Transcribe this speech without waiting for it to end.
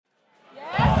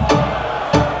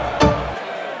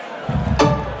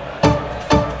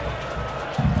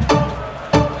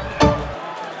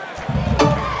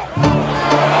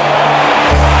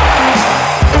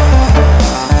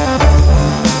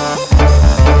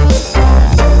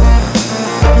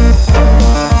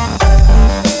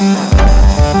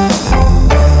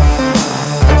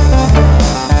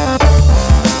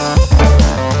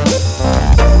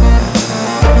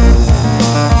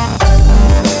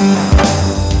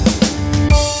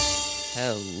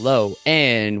Hello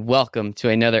and welcome to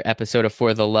another episode of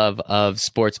For the Love of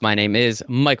Sports. My name is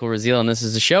Michael Raziel, and this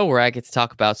is a show where I get to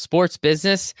talk about sports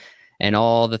business and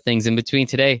all the things in between.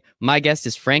 Today, my guest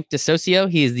is Frank DeSocio.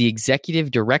 He is the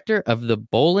executive director of the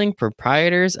Bowling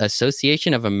Proprietors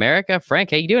Association of America.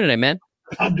 Frank, how you doing today, man?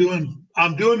 I'm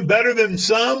doing better than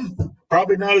some,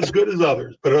 probably not as good as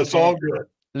others, but it's all good.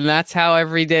 And that's how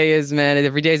every day is, man.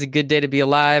 Every day is a good day to be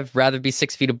alive. Rather be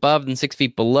 6 feet above than 6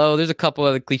 feet below. There's a couple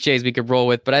other cliches we could roll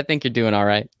with, but I think you're doing all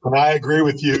right. And I agree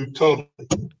with you totally.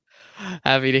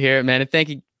 Happy to hear it, man. And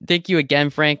thank you again,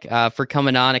 Frank, for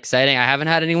coming on. Exciting. I haven't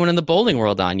had anyone in the bowling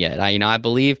world on yet. I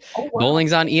believe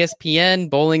bowling's on ESPN.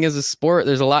 Bowling is a sport.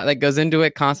 There's a lot that goes into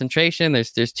it. Concentration.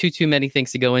 There's too many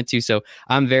things to go into. So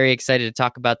I'm very excited to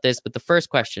talk about this. But the first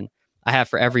question I have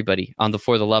for everybody on the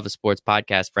For the Love of Sports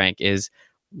podcast, Frank, is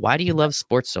why do you love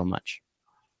sports so much?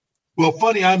 Well,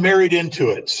 funny, I married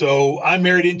into it. So I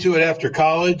married into it after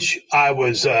college. I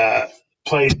was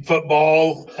played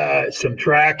football, some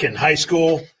track in high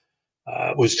school.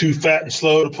 Was too fat and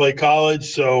slow to play college,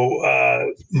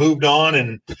 so moved on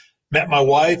and met my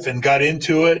wife and got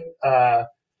into it.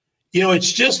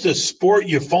 It's just a sport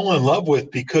you fall in love with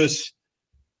because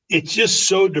it's just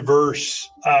so diverse.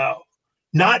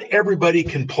 Not everybody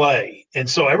can play, and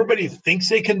so everybody thinks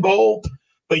they can bowl.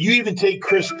 But you even take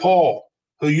Chris Paul,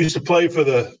 who used to play for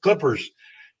the Clippers.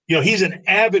 He's an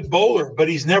avid bowler, but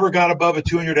he's never got above a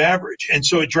 200 average. And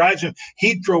so it drives him.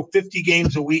 He'd throw 50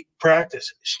 games a week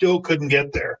practice, still couldn't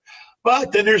get there.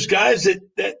 But then there's guys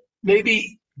that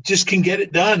maybe just can get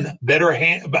it done better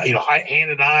hand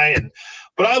and eye.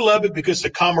 But I love it because the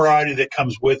camaraderie that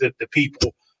comes with it, the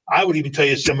people. I would even tell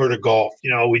you similar to golf.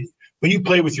 When you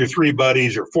play with your 3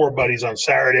 buddies or 4 buddies on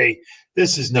Saturday,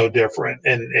 this is no different.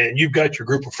 And you've got your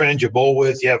group of friends you bowl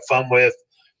with, you have fun with,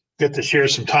 get to share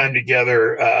some time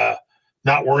together,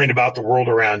 not worrying about the world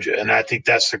around you. And I think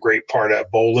that's the great part of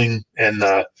bowling. And,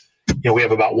 we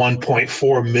have about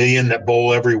 1.4 million that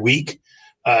bowl every week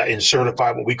in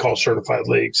what we call certified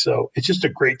leagues. So it's just a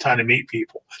great time to meet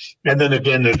people. And then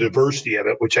again, the diversity of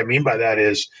it, which I mean by that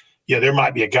is, there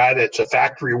might be a guy that's a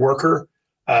factory worker,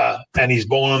 and he's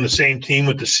bowling on the same team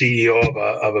with the CEO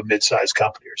of a mid-sized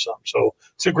company or something. So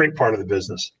it's a great part of the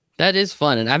business. That is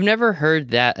fun. And I've never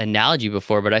heard that analogy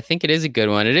before, but I think it is a good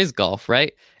one. It is golf,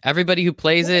 right? Everybody who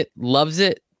plays it loves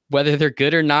it. Whether they're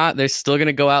good or not, they're still going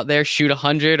to go out there, shoot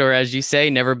 100, or as you say,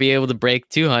 never be able to break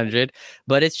 200.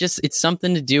 But it's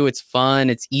something to do. It's fun.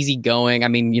 It's easygoing. I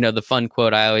mean, the fun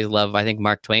quote I always love, I think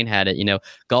Mark Twain had it,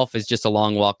 golf is just a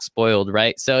long walk spoiled,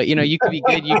 right? So, you could be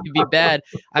good, you could be bad.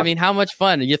 I mean, how much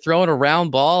fun? You're throwing a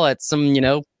round ball at some,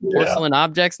 porcelain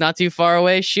objects not too far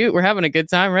away. Shoot, we're having a good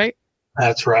time, right?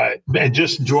 That's right. And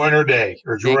just enjoying our day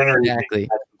or enjoying our evening. Exactly.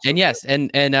 And yes,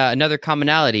 and another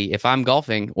commonality, if I'm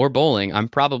golfing or bowling, I'm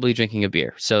probably drinking a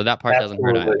beer. So that part doesn't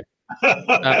hurt either.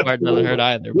 That part doesn't hurt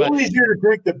either. But it's easier to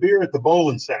drink the beer at the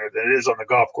bowling center than it is on the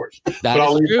golf course. But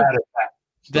I'll leave that at that.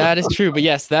 That is true. But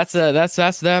yes,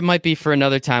 that might be for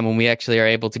another time when we actually are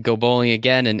able to go bowling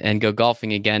again and go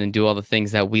golfing again and do all the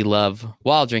things that we love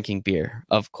while drinking beer,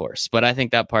 of course. But I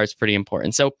think that part's pretty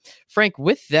important. So, Frank,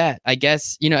 with that, I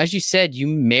guess, as you said, you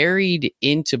married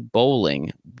into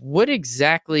bowling. What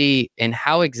exactly and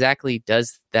how exactly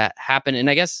does that happen? And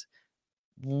I guess,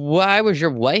 why was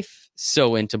your wife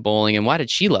so into bowling and why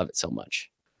did she love it so much?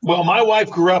 Well, my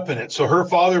wife grew up in it. So her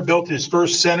father built his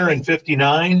first center in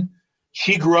 1959.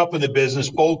 She grew up in the business,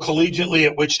 bowled collegiately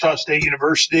at Wichita State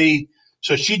University.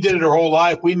 So she did it her whole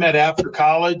life. We met after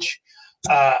college.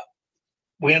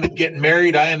 We ended up getting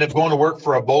married. I ended up going to work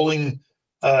for a bowling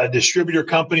distributor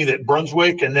company at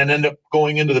Brunswick and then ended up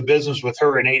going into the business with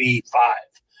her in 1985.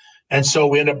 And so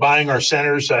we ended up buying our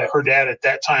centers. Her dad at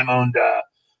that time owned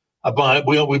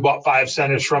we bought 5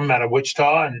 centers from him out of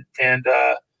Wichita and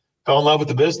fell in love with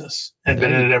the business and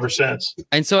been in it ever since.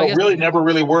 And so I really never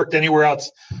really worked anywhere else.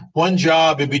 One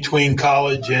job in between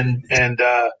college and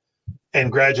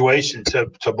graduation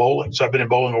to bowling. So I've been in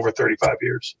bowling over 35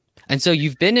 years. And so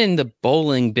you've been in the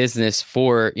bowling business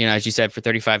for, as you said, for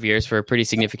 35 years, for a pretty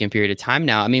significant period of time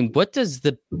now. I mean, what does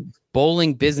the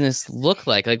bowling business look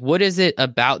like? Like, what is it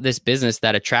about this business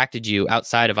that attracted you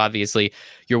outside of obviously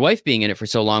your wife being in it for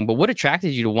so long? But what attracted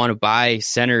you to want to buy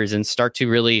centers and start to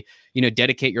really,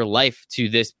 dedicate your life to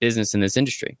this business and this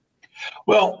industry?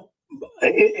 Well,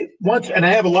 and I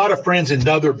have a lot of friends in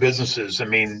other businesses. I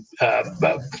mean,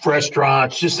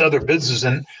 restaurants, just other businesses.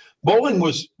 And bowling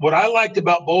was, what I liked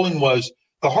about bowling was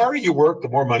the harder you work, the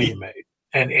more money you made.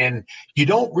 And you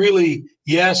don't really,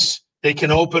 yes, they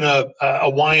can open a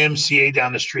YMCA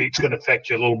down the street. It's going to affect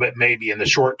you a little bit, maybe in the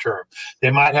short term. They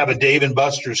might have a Dave and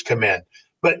Buster's come in.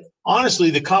 But honestly,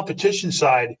 the competition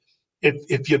side,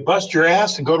 if you bust your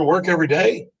ass and go to work every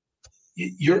day,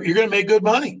 you're going to make good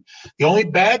money. The only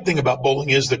bad thing about bowling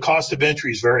is the cost of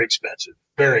entry is very expensive,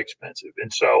 very expensive.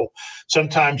 And so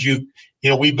sometimes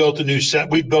we built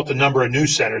a number of new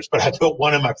centers, but I built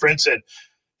one and my friend said,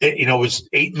 it was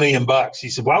 $8 million. He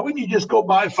said, why wouldn't you just go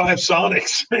buy 5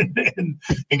 Sonics and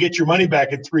get your money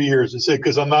back in 3 years? I said,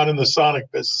 because I'm not in the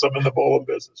Sonic business. I'm in the bowling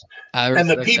business. And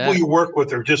the people you work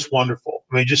with are just wonderful.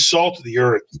 I mean, just salt of the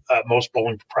earth, most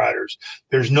bowling proprietors.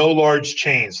 There's no large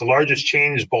chains. The largest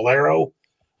chain is Bolero.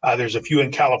 There's a few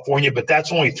in California, but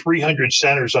that's only 300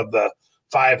 centers of the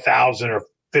 5,000 or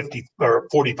 50 or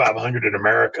 4,500 in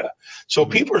America. So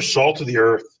people are salt of the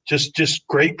earth, just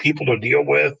great people to deal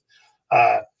with.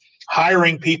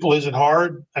 Hiring people isn't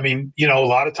hard. I mean, a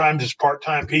lot of times it's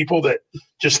part-time people that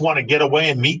just want to get away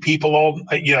and meet people all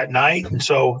at night. And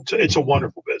so it's a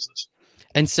wonderful business.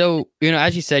 And so,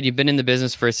 as you said, you've been in the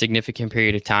business for a significant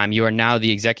period of time. You are now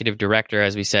the executive director,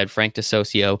 as we said, Frank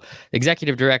DeSocio,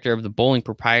 executive director of the Bowling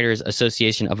Proprietors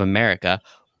Association of America.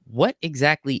 What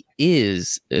exactly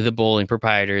is the Bowling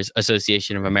Proprietors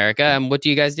Association of America, and what do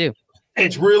you guys do?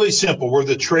 It's really simple. We're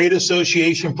the trade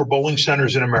association for bowling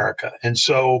centers in America. And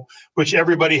so, which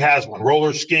everybody has one,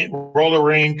 roller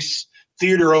rinks,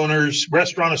 theater owners,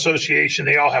 restaurant association,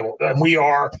 they all have one. And we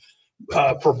are,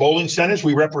 for bowling centers,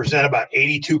 we represent about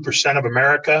 82% of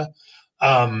America.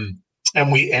 And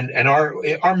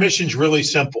our mission is really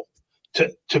simple,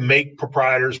 to make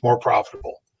proprietors more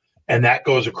profitable. And that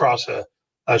goes across a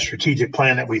strategic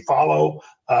plan that we follow.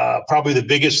 Probably the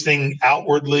biggest thing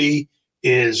outwardly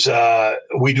is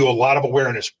we do a lot of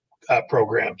awareness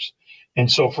programs.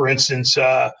 And so, for instance,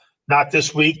 not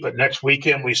this week, but next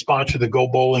weekend, we sponsor the Go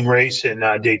Bowling race in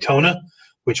Daytona,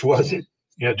 which wasn't,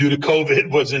 due to COVID,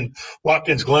 was in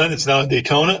Watkins Glen. It's now in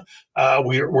Daytona.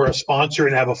 We're a sponsor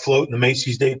and have a float in the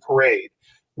Macy's Day Parade.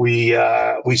 We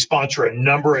sponsor a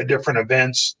number of different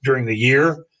events during the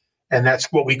year, and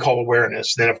that's what we call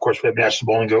awareness. Then, of course, we have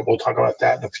National Bowling Day. We'll talk about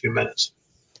that in a few minutes.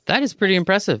 That is pretty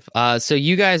impressive. So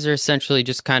you guys are essentially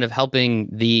just kind of helping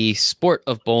the sport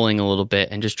of bowling a little bit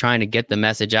and just trying to get the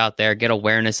message out there, get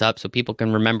awareness up so people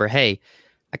can remember, hey,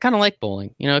 I kind of like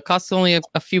bowling. It costs only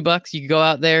a few bucks. You can go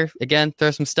out there, again, throw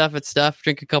some stuff at stuff,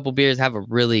 drink a couple beers, have a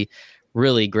really,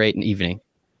 really great evening.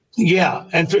 Yeah.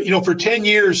 And, for 10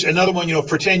 years, another one,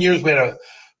 for 10 years, we had a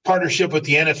partnership with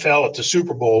the NFL at the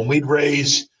Super Bowl, and we'd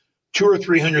raise $200,000 or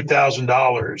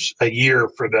 $300,000 a year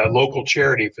for the local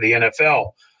charity for the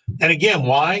NFL. And again,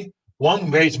 why?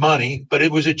 One, raise money, but it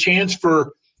was a chance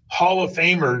for Hall of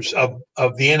Famers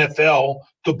of the NFL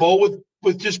to bowl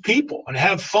with just people and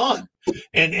have fun.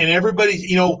 And everybody,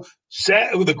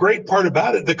 the great part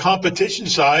about it, the competition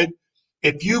side,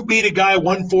 if you beat a guy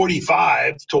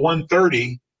 145 to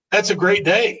 130, that's a great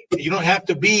day. You don't have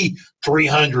to be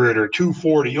 300 or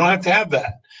 240. You don't have to have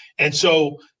that. And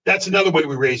so that's another way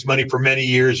we raised money for many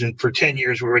years. And for 10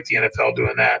 years, we were at the NFL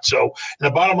doing that. So, and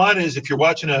the bottom line is, if you're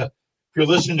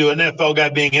listening to an NFL guy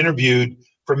being interviewed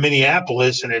from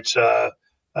Minneapolis, and it's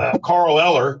Carl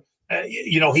Eller,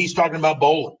 he's talking about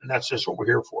bowling, and that's just what we're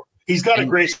here for. He's got a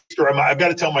great story. I've got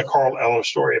to tell my Carl Eller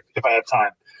story if I have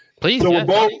time. Please.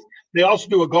 So they also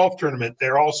do a golf tournament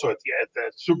there also at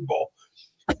the Super Bowl.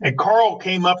 And Carl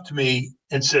came up to me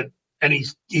and said, and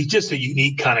he's just a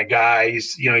unique kind of guy.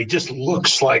 He just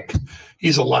looks like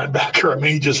he's a linebacker. I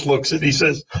mean, he just looks at it. He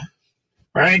says,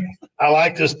 Frank, I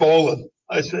like this bowling.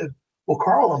 I said, well,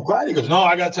 Carl, I'm glad. He goes, no,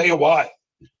 I got to tell you why.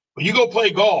 When you go play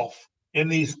golf in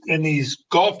these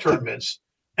golf tournaments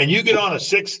and you get on a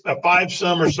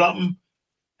 5-some or something,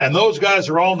 and those guys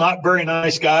are all not very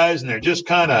nice guys, and they're just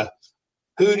kind of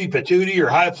hooty patooty or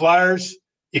high flyers,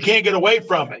 you can't get away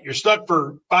from it. You're stuck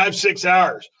for 5-6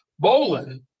 hours.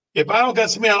 Bowling, if I don't got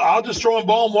somebody else, I'll just throw a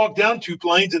ball and walk down 2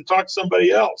 lanes and talk to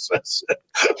somebody else.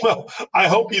 Well, I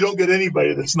hope you don't get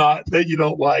anybody that you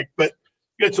don't like, but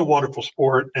it's a wonderful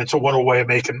sport, and it's a wonderful way of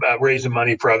raising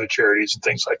money for other charities and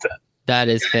things like that. That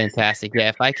is fantastic. Yeah,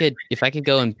 if I could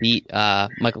go and beat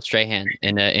Michael Strahan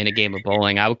in a game of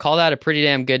bowling, I would call that a pretty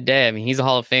damn good day. I mean, he's a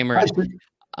Hall of Famer.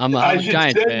 I'm a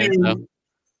Giants fan. So.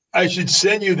 I should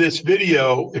send you this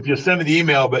video if you send me the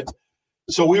email. But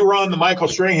so we were on the Michael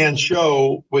Strahan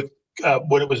show with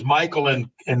when it was Michael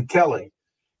and Kelly,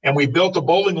 and we built a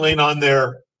bowling lane on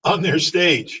their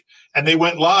stage, and they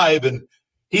went live, and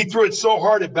he threw it so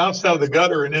hard it bounced out of the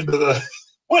gutter and into the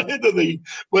went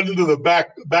into the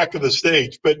back of the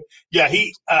stage. But yeah,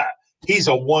 he's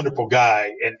a wonderful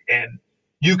guy, and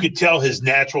you could tell his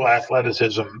natural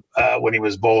athleticism when he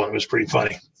was bowling. It was pretty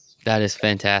funny. That is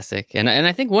fantastic. And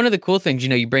I think one of the cool things,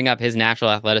 you bring up his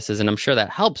natural athleticism, I'm sure that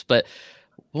helps, but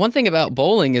One thing about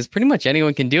bowling is pretty much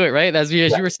anyone can do it, right? As you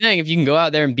were saying, if you can go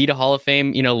out there and beat a Hall of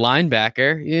Fame,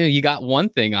 linebacker, you got one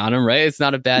thing on him, right? It's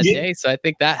not a bad day. So I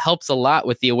think that helps a lot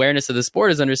with the awareness of the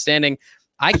sport, is understanding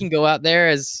I can go out there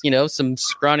as, some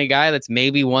scrawny guy that's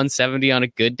maybe 170 on a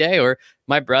good day, or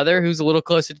my brother who's a little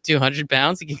closer to 200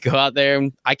 pounds. He can go out there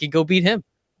and I can go beat him.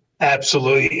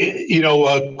 Absolutely.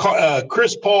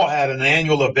 Chris Paul had an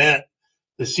annual event,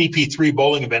 the CP3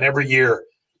 bowling event, every year.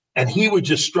 And he would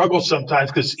just struggle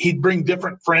sometimes because he'd bring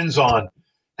different friends on.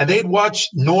 And they'd watch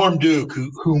Norm Duke,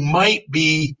 who might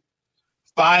be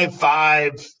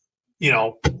 5'5",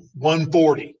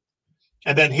 140.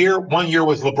 And then here, one year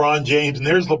was LeBron James, and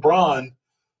there's LeBron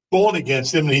bowling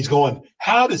against him, and he's going,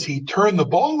 how does he turn the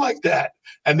ball like that?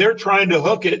 And they're trying to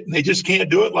hook it, and they just can't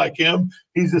do it like him.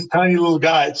 He's this tiny little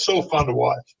guy. It's so fun to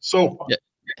watch. So fun. Yeah.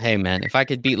 Hey, man, if I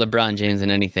could beat LeBron James in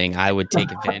anything, I would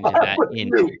take advantage of that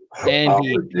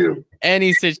in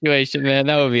any situation, man.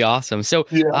 That would be awesome. So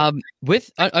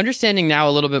with understanding now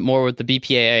a little bit more what the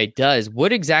BPAA does,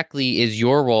 what exactly is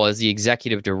your role as the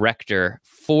executive director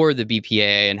for the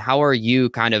BPAA, and how are you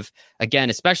kind of, again,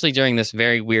 especially during this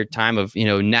very weird time of,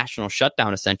 national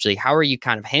shutdown, essentially, how are you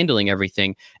kind of handling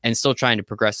everything and still trying to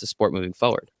progress the sport moving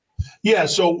forward? Yeah,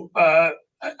 so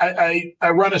I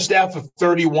run a staff of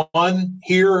 31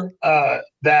 here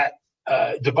that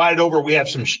divided over. We have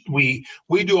we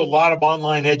do a lot of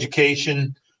online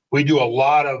education. We do a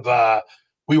lot of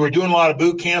we were doing a lot of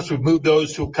boot camps. We've moved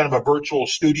those to kind of a virtual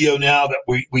studio now that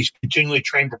we continually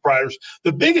train proprietors.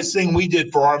 The biggest thing we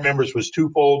did for our members was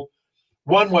twofold.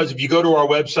 One was, if you go to our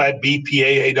website,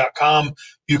 bpaa.com,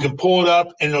 you can pull it up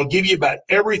and it'll give you about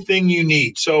everything you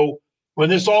need. So when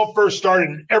this all first started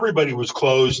and everybody was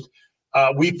closed,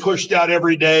 we pushed out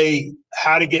every day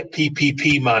how to get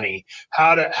PPP money,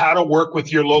 how to work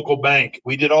with your local bank.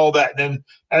 We did all that. And then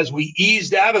as we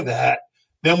eased out of that,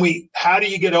 then how do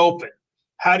you get open?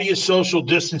 How do you social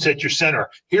distance at your center?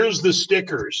 Here's the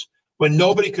stickers. When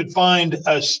nobody could find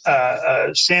a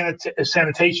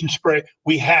sanitation spray,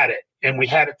 we had it. And we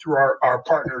had it through our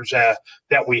partners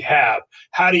that we have.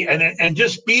 How do you, and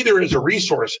just be there as a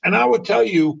resource. And I would tell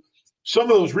you, some of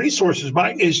those resources,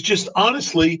 Mike, is just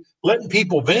honestly letting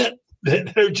people vent.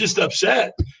 They're just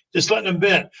upset, just letting them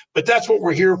vent. But that's what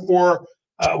we're here for.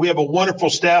 We have a wonderful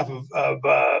staff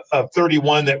of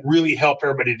 31 that really help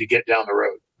everybody to get down the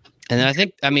road. And I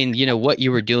think, what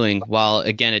you were doing, while,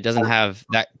 again, it doesn't have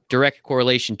that direct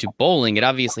correlation to bowling, it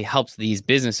obviously helps these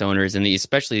business owners and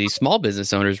especially these small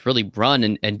business owners really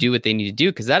run and do what they need to do,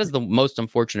 because that is the most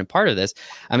unfortunate part of this.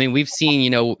 We've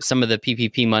seen, some of the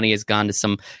PPP money has gone to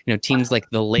some, teams like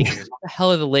the Lakers. What the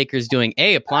hell are the Lakers doing?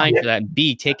 A, applying for that, and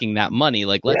B, taking that money.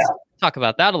 Let's talk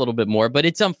about that a little bit more. But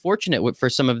it's unfortunate for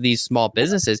some of these small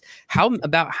businesses. How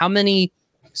many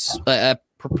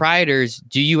proprietors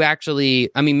do you actually,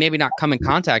 maybe not come in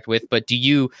contact with, but do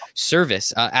you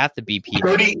service at the BP?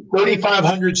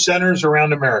 3,500 centers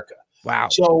around America. Wow.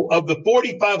 So of the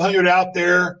 4,500 out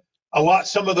there,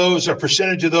 some of those, a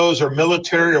percentage of those are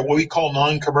military or what we call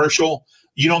non-commercial.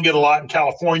 You don't get a lot in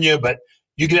California, but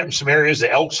you get in some areas.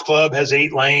 The Elks Club has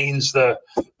 8 lanes.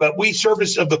 But we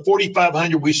service, of the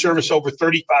 4,500, we service over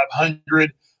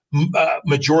 3,500,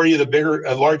 majority of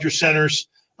the larger centers.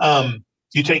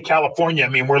 You take California,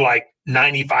 we're like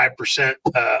 95%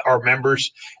 our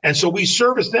members. And so we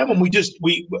service them, and we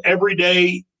every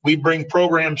day we bring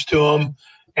programs to them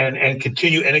and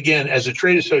continue. And again, as a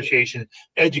trade association,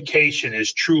 education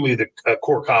is truly the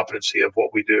core competency of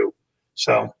what we do.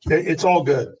 So it's all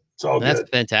good. It's all good. That's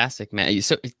fantastic, man.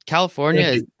 So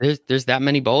California, there's that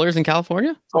many bowlers in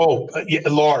California? Oh, yeah,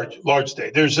 large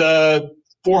state. There's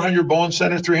 400 bowling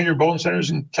centers, 300 bowling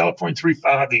centers in California.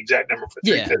 I don't have the exact number for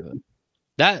 350.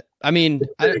 That,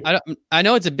 I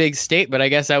know it's a big state, but I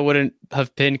guess I wouldn't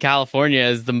have pinned California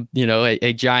as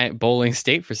a giant bowling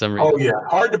state for some reason. Oh yeah,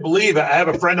 hard to believe. I have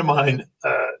a friend of mine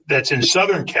that's in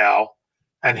Southern Cal,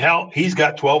 and he's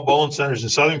got 12 bowling centers in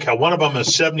Southern Cal. One of them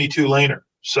is 72 laner.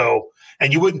 So,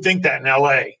 and you wouldn't think that in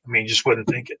LA. You just wouldn't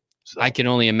think it. So. I can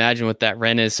only imagine what that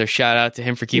rent is. So shout out to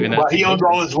him for keeping that. Well, he owns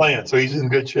all his land, so he's in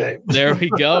good shape. There we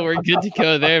go. We're good to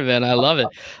go there, man. I love it.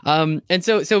 And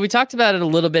so we talked about it a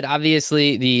little bit.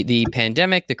 Obviously, the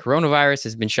pandemic, the coronavirus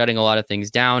has been shutting a lot of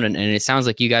things down, and it sounds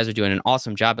like you guys are doing an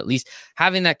awesome job, at least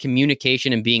having that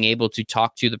communication and being able to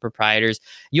talk to the proprietors.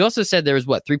 You also said there was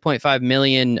 3.5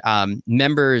 million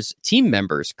team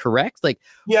members, correct?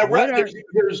 Yeah, right.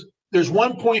 There's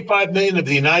 1.5 million of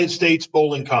the United States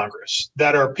Bowling Congress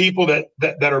that are people that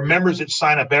are members that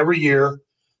sign up every year.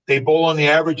 They bowl on the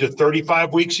average of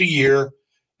 35 weeks a year.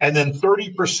 And then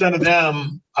 30% of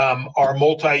them are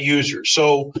multi-users.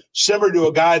 So similar to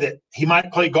a guy that he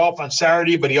might play golf on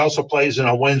Saturday, but he also plays in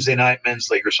a Wednesday night men's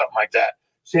league or something like that.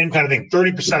 Same kind of thing.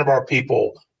 30% of our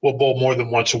people will bowl more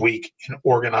than once a week in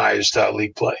organized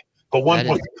league play. But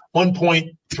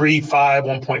 1.35,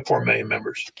 1.4 million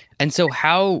members. And so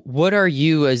what are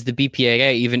you as the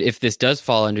BPAA, even if this does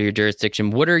fall under your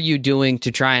jurisdiction, what are you doing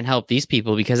to try and help these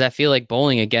people? Because I feel like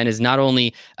bowling, again, is not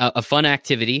only a fun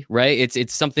activity, right?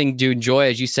 It's something to enjoy,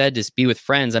 as you said, to be with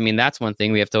friends. I mean, that's one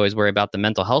thing we have to always worry about, the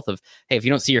mental health of, hey, if you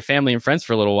don't see your family and friends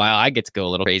for a little while, I get to go a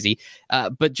little crazy.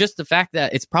 But just the fact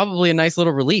that it's probably a nice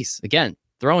little release. Again,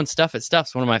 throwing stuff at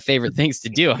stuff's one of my favorite things to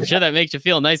do. I'm sure that makes you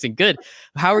feel nice and good.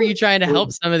 How are you trying to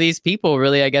help some of these people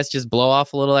really, I guess, just blow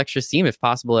off a little extra steam if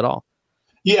possible at all?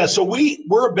 Yeah, so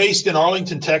we're based in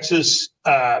Arlington, Texas.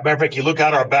 Matter of fact, you look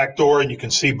out our back door and you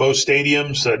can see both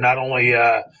stadiums, not only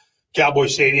Cowboy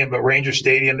Stadium, but Ranger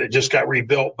Stadium that just got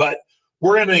rebuilt. But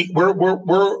we're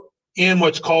in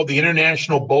what's called the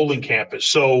International Bowling Campus.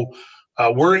 So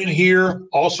we're in here.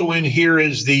 Also in here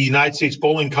is the United States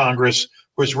Bowling Congress,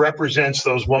 which represents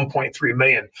those 1.3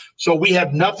 million. So we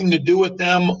have nothing to do with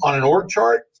them on an org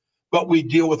chart, but we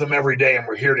deal with them every day, and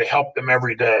we're here to help them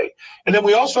every day. And then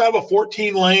we also have a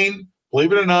 14-lane,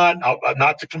 believe it or not,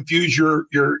 not to confuse your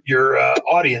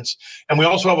audience, and we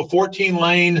also have a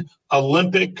 14-lane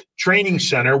Olympic training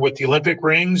center with the Olympic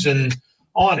rings and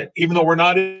on it. Even though we're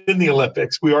not in the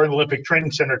Olympics, we are in the Olympic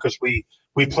Training Center because we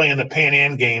play in the Pan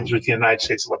Am Games with the United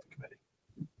States Olympic Committee.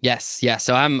 Yes. Yeah.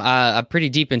 So I'm pretty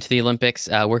deep into the Olympics,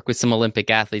 work with some Olympic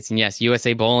athletes, and yes,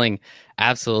 USA Bowling.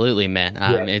 Absolutely, man.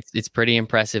 It's pretty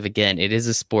impressive. Again, it is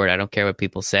a sport. I don't care what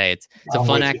people say. It's a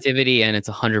fun activity, and it's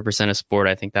 100% a sport.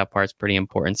 I think that part's pretty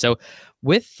important. So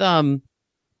with,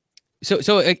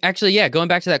 So actually, yeah, going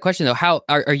back to that question though, how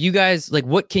are you guys, like,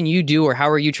 what can you do, or how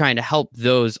are you trying to help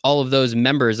all of those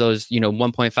members, those,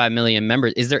 1.5 million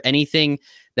members? Is there anything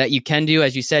that you can do?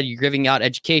 As you said, you're giving out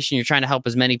education, you're trying to help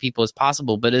as many people as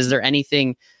possible, but is there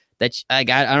anything that I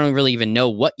don't really even know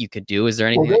what you could do? Is there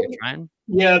anything that you're trying?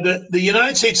 Yeah, the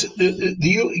United States, the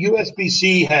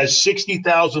USBC has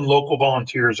 60,000 local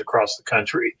volunteers across the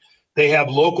country. They have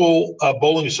local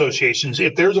bowling associations.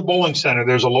 If there's a bowling center,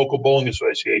 there's a local bowling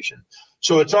association.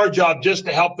 So it's our job just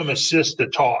to help them assist the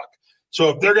talk. So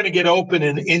if they're going to get open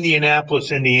in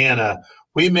Indianapolis, Indiana,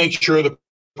 we make sure the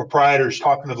proprietor's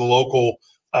talking to the local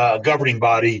governing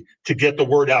body to get the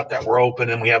word out that we're open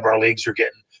and we have our leagues are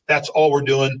getting. That's all we're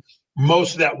doing.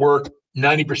 Most of that work,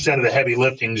 90% of the heavy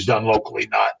lifting is done locally,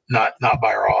 not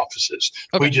by our offices.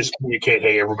 Okay. We just communicate,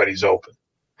 hey, everybody's open.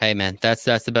 Hey, man, that's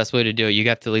the best way to do it. You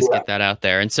have to at least get that out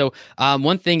there. And so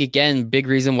one thing, again, big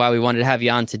reason why we wanted to have you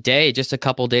on today, just a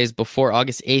couple days before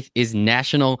August 8th is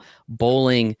National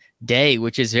Bowling Day,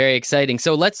 which is very exciting.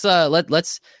 So let's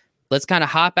kind of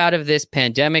hop out of this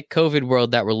pandemic COVID world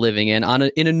that we're living in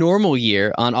in a normal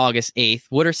year on August 8th.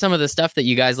 What are some of the stuff that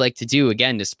you guys like to do,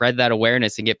 again, to spread that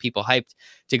awareness and get people hyped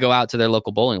to go out to their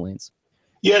local bowling lanes?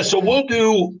 Yeah, so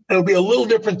it'll be a little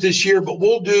different this year, but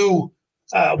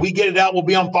we get it out. We'll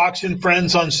be on Fox and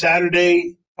Friends on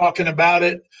Saturday talking about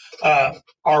it.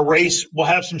 Our race, we'll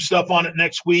have some stuff on it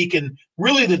next week. And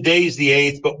really the day is the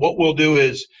 8th. But what we'll do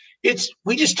is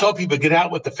we just tell people get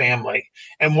out with the family.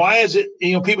 And why is it,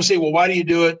 people say, well, why do you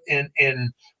do it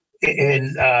in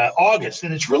August?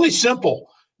 And it's really simple.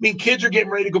 I mean, kids are getting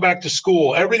ready to go back to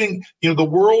school. Everything, the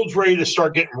world's ready to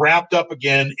start getting wrapped up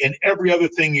again in every other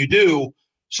thing you do.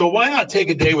 So why not take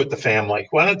a day with the family?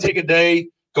 Why not take a day?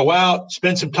 Go out,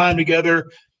 spend some time together.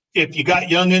 If you got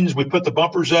youngins, we put the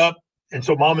bumpers up. And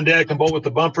so mom and dad can bowl with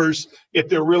the bumpers. If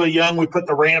they're really young, we put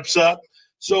the ramps up.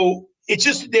 So it's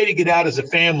just a day to get out as a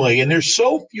family. And there's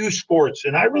so few sports,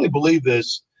 and I really believe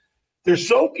this, there's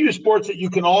so few sports that you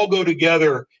can all go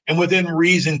together and within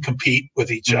reason compete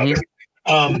with each other.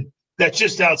 That's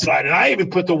just outside. And I even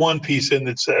put the one piece in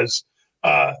that says,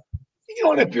 and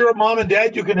if you're a mom and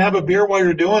dad, you can have a beer while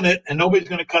you're doing it, and nobody's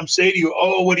going to come say to you,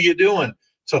 oh, what are you doing?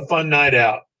 It's a fun night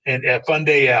out and a fun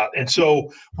day out. And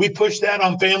so we push that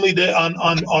on Family Day on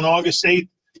August 8th.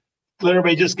 Let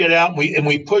everybody just get out and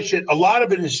we push it. A lot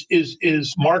of it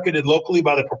is marketed locally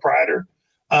by the proprietor,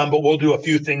 but we'll do a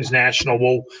few things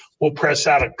national. We'll press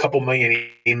out a couple million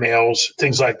emails,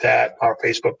 things like that, our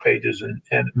Facebook pages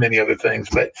and many other things,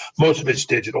 but most of it's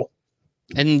digital.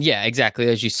 And yeah, exactly.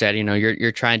 As you said,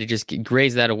 you're trying to just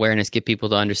raise that awareness, get people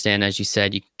to understand. As you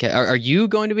said, are you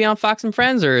going to be on Fox and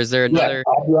Friends, or is there another?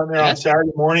 Yeah, I'll be on there on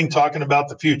Saturday morning talking about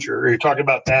the future. Or you're talking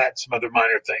about that, some other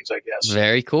minor things, I guess.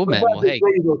 Very cool, man. Well, hey,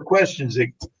 those questions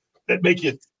that make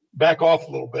you back off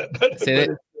a little bit, but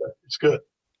it's good.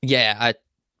 Yeah,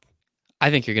 I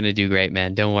think you're going to do great,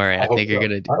 man. Don't worry. I think you're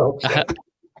going to do. I hope so.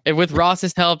 With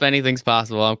Ross's help, anything's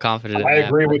possible. I'm confident. I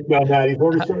agree with you on that. He's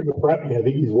already starting to prep me. I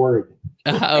think he's worried.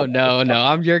 Oh no.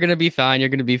 You're gonna be fine. You're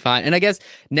gonna be fine. And I guess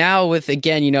now with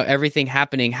again, everything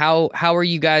happening, how are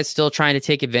you guys still trying to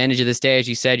take advantage of this day? As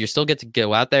you said, you still get to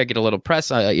go out there, get a little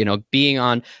press. Being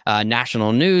on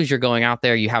national news, you're going out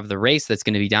there. You have the race that's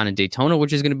going to be down in Daytona,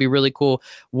 which is going to be really cool.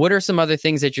 What are some other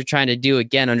things that you're trying to do?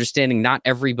 Again, understanding not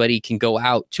everybody can go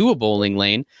out to a bowling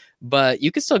lane, but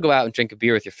you can still go out and drink a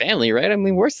beer with your family, right? I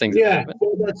mean, worse things. Yeah,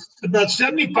 so that's about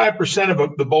 75%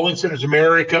 of the bowling centers in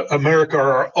America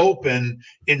are open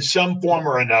in some form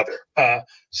or another.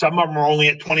 Some of them are only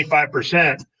at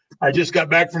 25%. I just got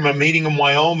back from a meeting in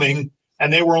Wyoming,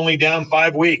 and they were only down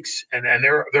 5 weeks, and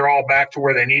they're all back to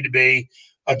where they need to be.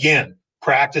 Again,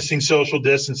 practicing social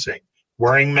distancing,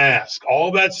 wearing masks,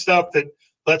 all that stuff that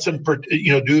lets them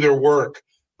do their work,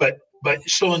 but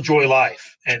still enjoy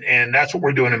life. And that's what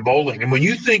we're doing in bowling. And when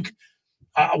you think,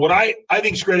 what I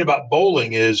think is great about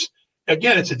bowling is,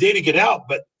 again, it's a day to get out,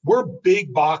 but we're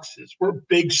big boxes. We're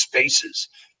big spaces.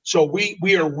 So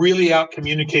we are really out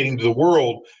communicating to the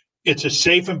world. It's a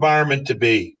safe environment to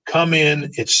be. Come in,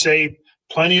 it's safe,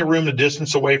 plenty of room to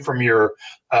distance away from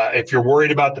if you're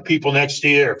worried about the people next to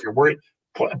you, or if you're worried,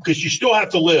 because you still have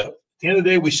to live. At the end of the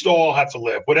day, we still all have to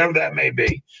live, whatever that may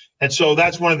be. And so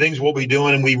that's one of the things we'll be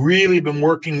doing. And we've really been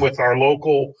working with our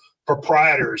local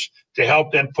proprietors to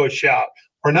help them push out.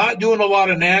 We're not doing a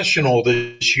lot of national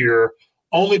this year,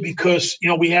 only because,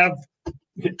 we have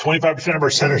 25% of our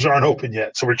centers aren't open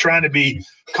yet. So we're trying to be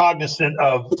cognizant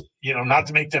of, not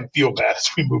to make them feel bad as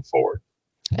we move forward.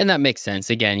 And that makes sense.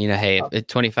 Again, hey, if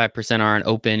 25% aren't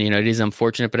open, it is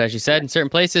unfortunate. But as you said, in certain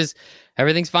places,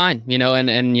 everything's fine,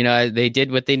 and they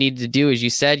did what they needed to do. As you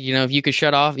said, if you could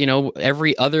shut off,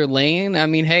 every other lane, I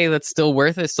mean, hey, that's still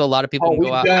worth it. Still a lot of people can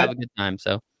go out and have a good time.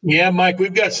 So, yeah, Mike,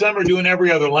 we've got some are doing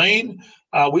every other lane.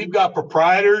 We've got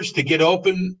proprietors to get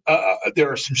open.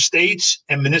 There are some states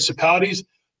and municipalities.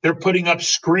 They're putting up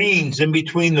screens in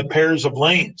between the pairs of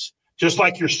lanes, just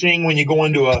like you're seeing when you go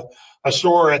into a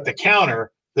store at the counter.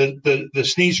 The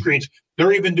sneeze screens,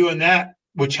 they're even doing that,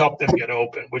 which helped them get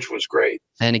open, which was great.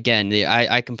 And again,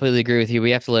 I completely agree with you.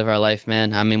 We have to live our life,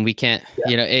 man. I mean, we can't,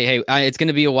 it's going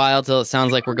to be a while till it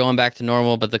sounds like we're going back to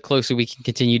normal, but the closer we can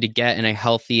continue to get in a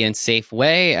healthy and safe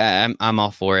way, I'm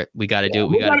all for it. We got to do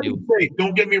what we got to do. Safe.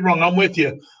 Don't get me wrong. I'm with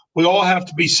you. We all have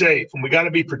to be safe, and we got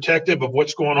to be protective of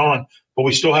what's going on, but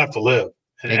we still have to live.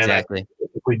 Exactly. And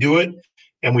if we do it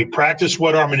and we practice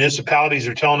what our municipalities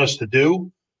are telling us to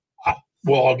do,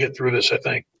 we'll all get through this, I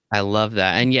think. I love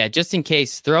that. And yeah, just in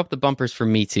case, throw up the bumpers for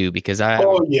me too, because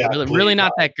really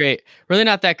not that great. Really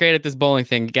not that great at this bowling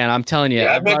thing. Again, I'm telling you.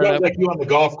 Yeah, I've met guys like you on the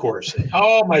golf course.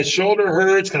 Oh, my shoulder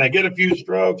hurts. Can I get a few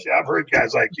strokes? Yeah, I've heard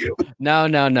guys like you. No.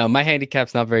 My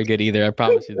handicap's not very good either. I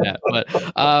promise you that.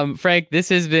 But Frank, this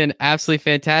has been absolutely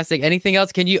fantastic. Anything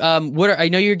else? Can you I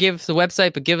know you gave us the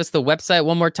website, but give us the website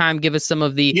one more time. Give us some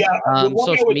of the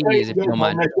social medias if you don't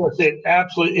mind. It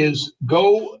absolutely is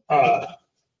go.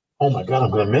 Oh my God, I'm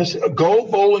going to miss it.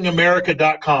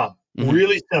 GoBowlingAmerica.com. Mm-hmm.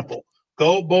 Really simple.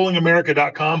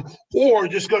 GoBowlingAmerica.com, or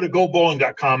just go to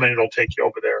GoBowling.com and it'll take you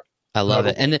over there. I love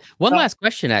it. And one last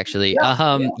question, actually.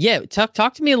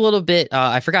 Talk to me a little bit.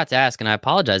 I forgot to ask, and I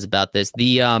apologize about this.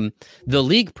 The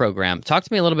league program. Talk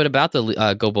to me a little bit about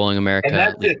the Go Bowling America. And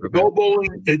that's it.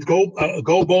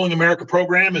 Go Bowling America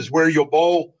program is where you'll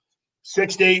bowl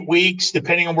 6 to 8 weeks,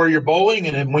 depending on where you're bowling,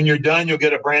 and then when you're done, you'll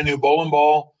get a brand new bowling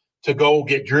ball to go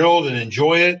get drilled and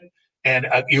enjoy it. And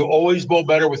you always bowl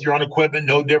better with your own equipment,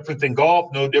 no different than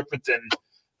golf, no different than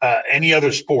any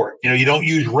other sport. You don't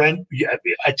use rent.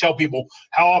 I tell people,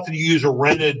 how often do you use a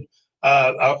rented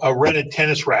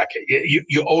tennis racket?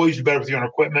 You always do better with your own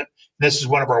equipment. This is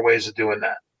one of our ways of doing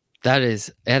that. That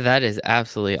is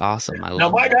absolutely awesome. Now,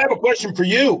 Mike, I have a question for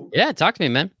you. Yeah, talk to me,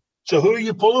 man. So who are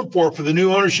you pulling for the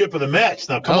new ownership of the Mets?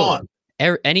 Now, come on.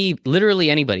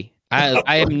 Literally anybody.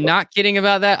 I am not kidding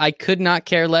about that. I could not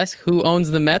care less who owns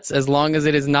the Mets as long as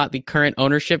it is not the current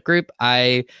ownership group.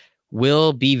 I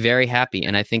will be very happy,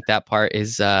 and I think that part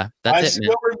is that's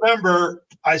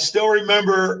I still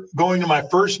remember going to my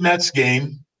first Mets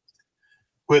game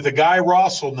with a guy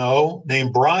Ross will know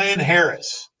named Brian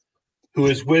Harris, who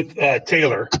is with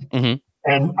Taylor. Mm-hmm.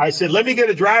 And I said, "Let me get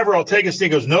a driver. I'll take us." He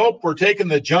goes, "Nope, we're taking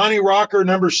the Johnny Rocker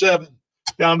number 7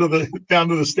 down to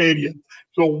the stadium."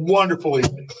 So wonderful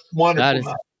evening.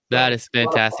 Wonderful. That is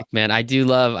fantastic, man. I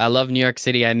love New York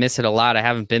City. I miss it a lot. I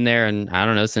haven't been there and I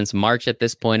don't know, since March at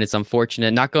this point. It's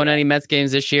unfortunate. Not going to any Mets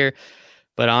games this year,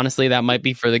 but honestly, that might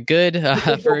be for the good,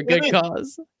 for a good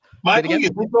cause. Michael,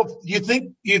 you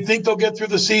think they'll get through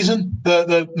the season,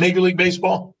 the Major League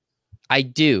Baseball? I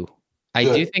do. I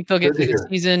do think they'll get through the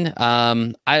season.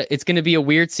 It's going to be a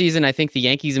weird season. I think the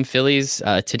Yankees and Phillies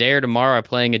today or tomorrow are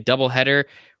playing a doubleheader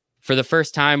for the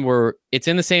first time where it's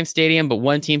in the same stadium, but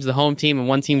one team's the home team and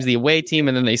one team's the away team,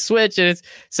 and then they switch. And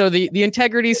so the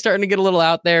integrity is starting to get a little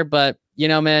out there, but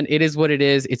man, it is what it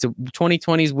is. It's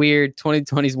 2020's weird.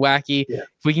 2020's wacky. Yeah.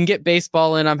 If we can get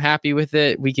baseball in, I'm happy with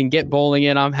it. We can get bowling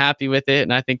in, I'm happy with it.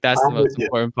 And I think that's the most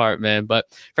important part, man. But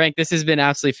Frank, this has been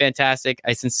absolutely fantastic.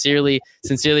 I sincerely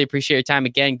appreciate your time.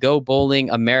 Again, go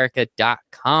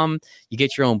bowlingamerica.com. You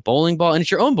get your own bowling ball, and it's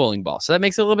your own bowling ball. So that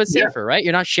makes it a little bit safer, right?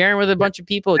 You're not sharing with a bunch of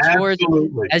people. It's yours.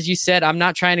 As you said, I'm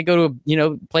not trying to go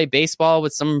to, play baseball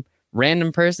with some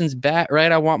random person's bat,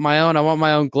 right? I want my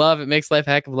own glove. It makes life a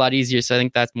heck of a lot easier. So I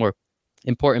think that's more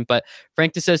important. But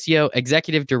Frank DeSocio,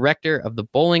 Executive Director of the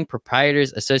Bowling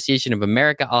Proprietors Association of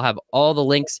America. I'll have all the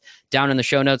links down in the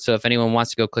show notes. So if anyone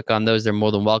wants to go click on those, they're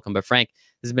more than welcome. But Frank,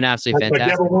 this has been absolutely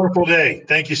fantastic. Have a wonderful day.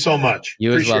 Thank you so much.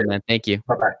 You as well, man. Thank you.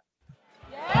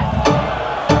 Bye-bye.